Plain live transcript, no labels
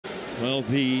Well,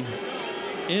 the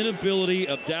inability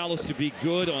of Dallas to be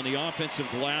good on the offensive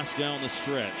glass down the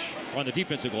stretch, on the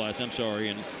defensive glass, I'm sorry,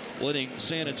 and letting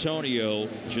San Antonio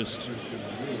just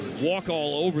walk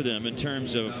all over them in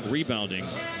terms of rebounding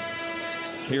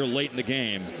here late in the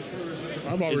game.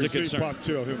 I've already seen Pop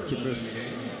tell him to miss.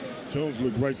 Jones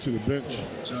looked right to the bench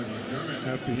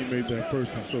after he made that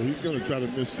first one, so he's going to try to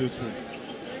miss this one.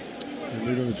 And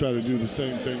they're going to try to do the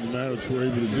same thing the Mavericks were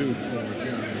able to do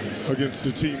against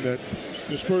the team that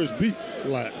the Spurs beat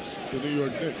last, the New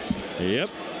York Knicks. Yep.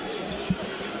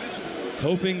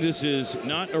 Hoping this is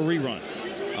not a rerun.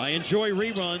 I enjoy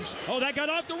reruns. Oh, that got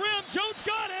off the rim. Jones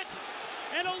got it.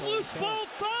 And a loose ball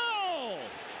foul.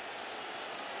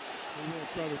 They're going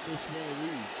to try to miss one of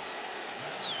these.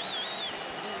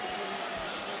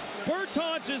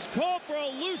 Bertans is called for a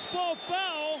loose ball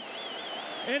foul,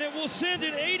 and it will send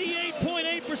an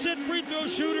 88.8% free throw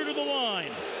shooter to the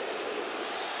line.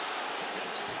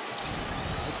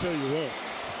 I'll tell you what,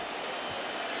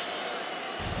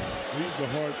 these are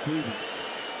hard freebies.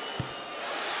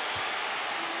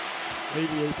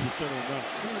 88% or not.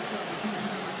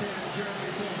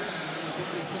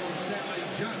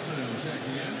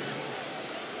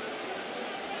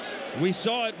 We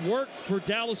saw it work for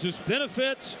Dallas's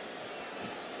benefit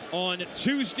on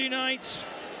Tuesday night.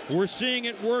 We're seeing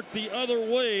it work the other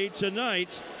way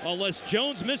tonight, unless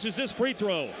Jones misses this free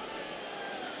throw.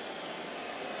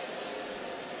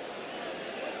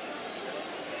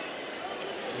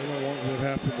 They don't want what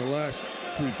happened the last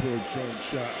free throw Jones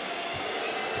shot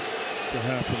to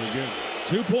happen again.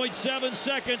 2.7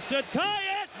 seconds to tie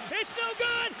it. It's no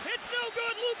good. It's no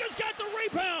good. Luca's got the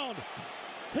rebound.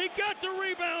 He got the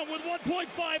rebound with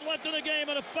 1.5 left in the game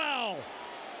and a foul.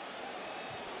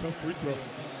 Tough free throw.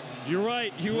 You're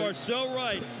right. You are so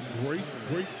right. Great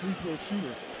free throw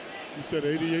shooter. You said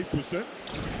 88%?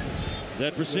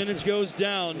 That percentage goes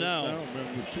down now. Down,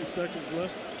 man, with 2 seconds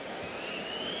left.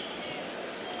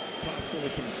 Pop's going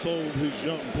to console his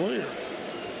young player.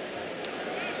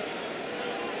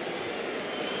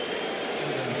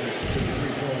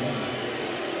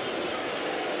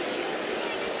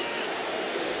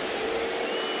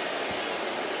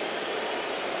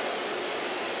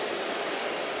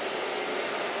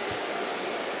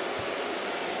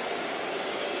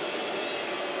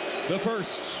 The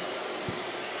first.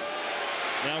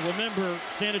 Now remember,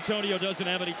 San Antonio doesn't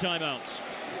have any timeouts.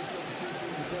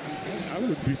 I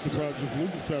wouldn't be surprised if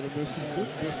Luca tried to miss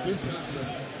this one.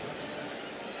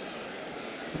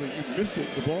 I mean, you miss it,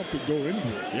 the ball could go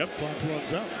anywhere. Yep. Clock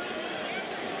runs out.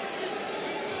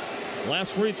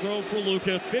 Last free throw for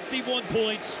Luca, 51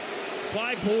 points,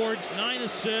 5 boards, 9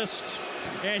 assists,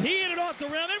 and he hit it off the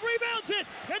rim and rebounds it,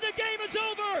 and the game is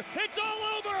over. It's all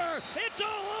over. It's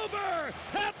all over.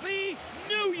 Happy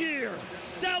New Year.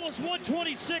 Dallas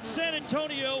 126, San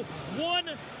Antonio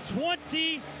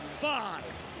 125.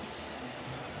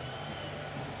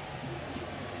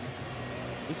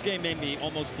 This game made me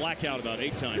almost black out about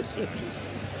 8 times.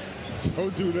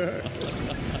 Don't do that.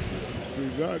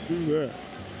 Do not do that.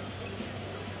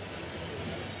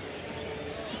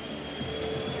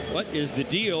 What is the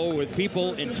deal with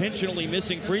people intentionally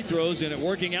missing free throws and it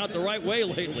working out the right way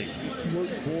lately? Work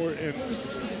more, and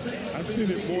I've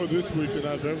seen it more this week than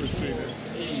I've ever seen it.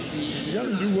 You got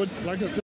to do what, like I said.